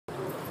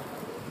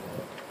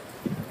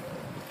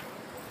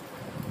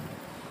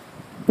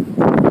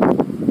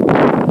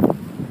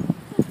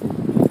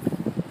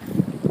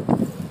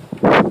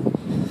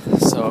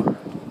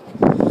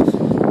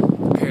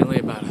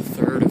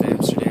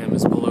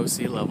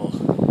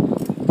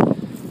level,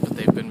 but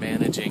they've been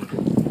managing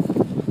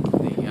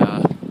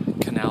the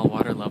canal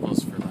water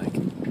levels for like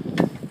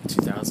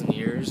 2,000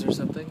 years or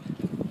something.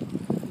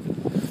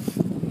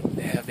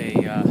 They have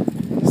a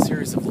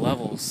series of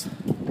levels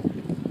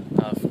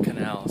of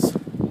canals.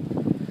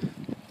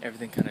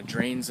 Everything kind of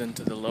drains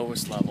into the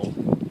lowest level,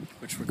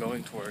 which we're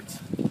going towards,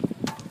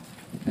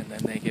 and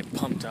then they get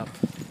pumped up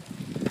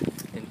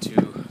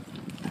into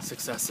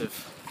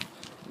successive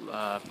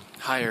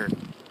higher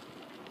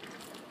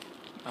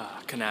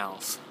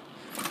canals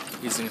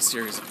using a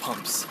series of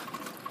pumps.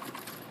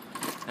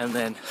 And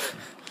then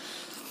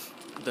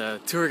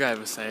the tour guide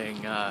was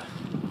saying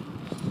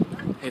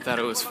he thought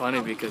it was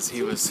funny because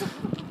he was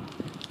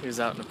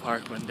out in the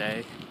park one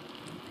day,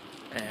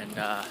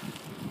 and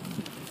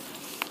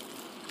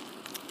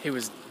he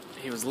was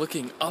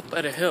looking up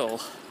at a hill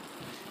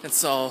and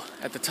saw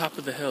at the top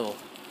of the hill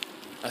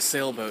a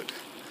sailboat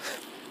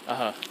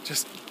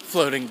just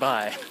floating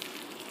by,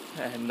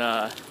 and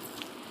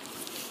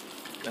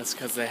that's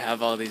because they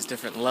have all these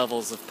different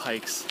levels of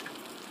pikes,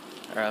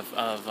 or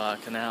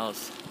of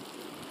canals,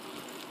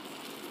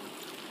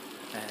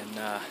 and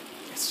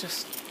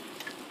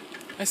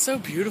it's so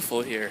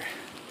beautiful here.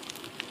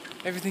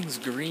 Everything's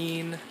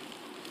green,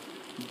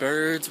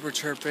 birds were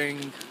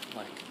chirping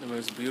like the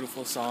most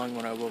beautiful song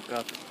when I woke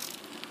up.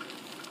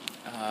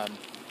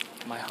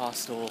 My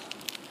hostel,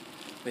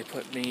 they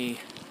put me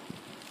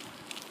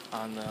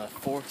on the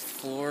 4th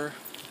floor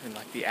in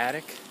like the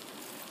attic.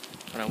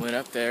 When I went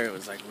up there, it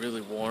was like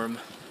really warm,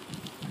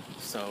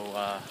 so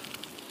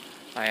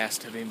I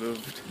asked to be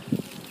moved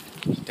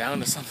down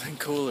to something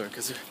cooler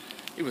because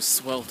it was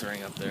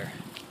sweltering up there.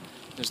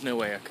 There's no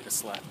way I could have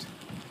slept.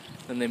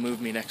 Then they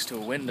moved me next to a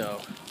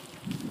window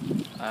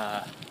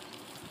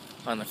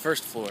on the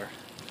 1st floor.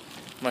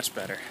 Much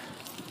better.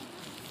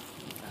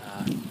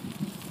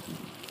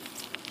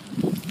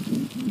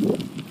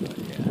 But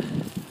yeah,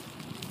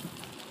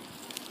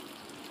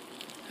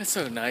 it's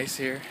so nice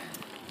here.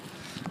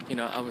 You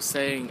know, I was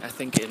saying, I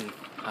think in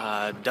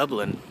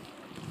Dublin,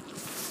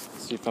 let's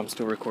see if I'm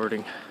still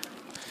recording.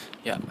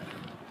 Yeah.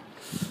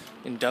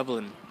 In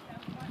Dublin,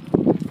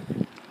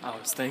 I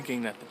was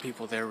thinking that the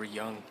people there were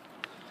young,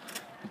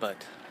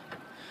 but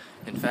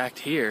in fact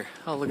here,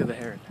 oh, look at the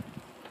heron.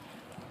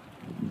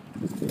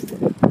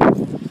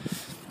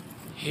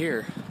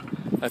 Here,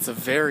 that's a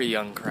very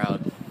young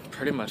crowd.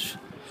 Pretty much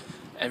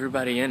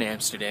everybody in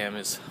Amsterdam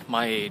is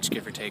my age,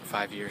 give or take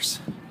 5 years.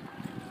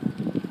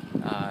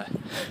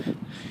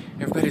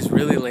 Everybody's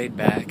really laid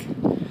back,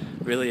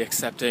 really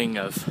accepting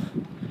of,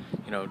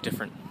 you know,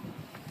 different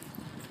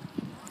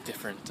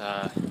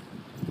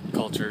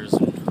cultures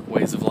and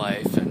ways of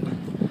life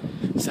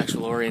and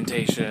sexual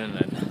orientation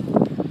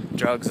and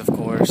drugs, of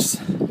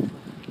course.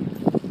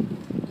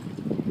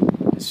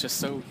 It's just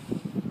so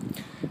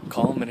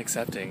calm and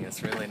accepting.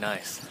 It's really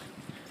nice.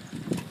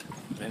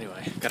 But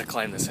anyway, gotta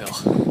climb this hill.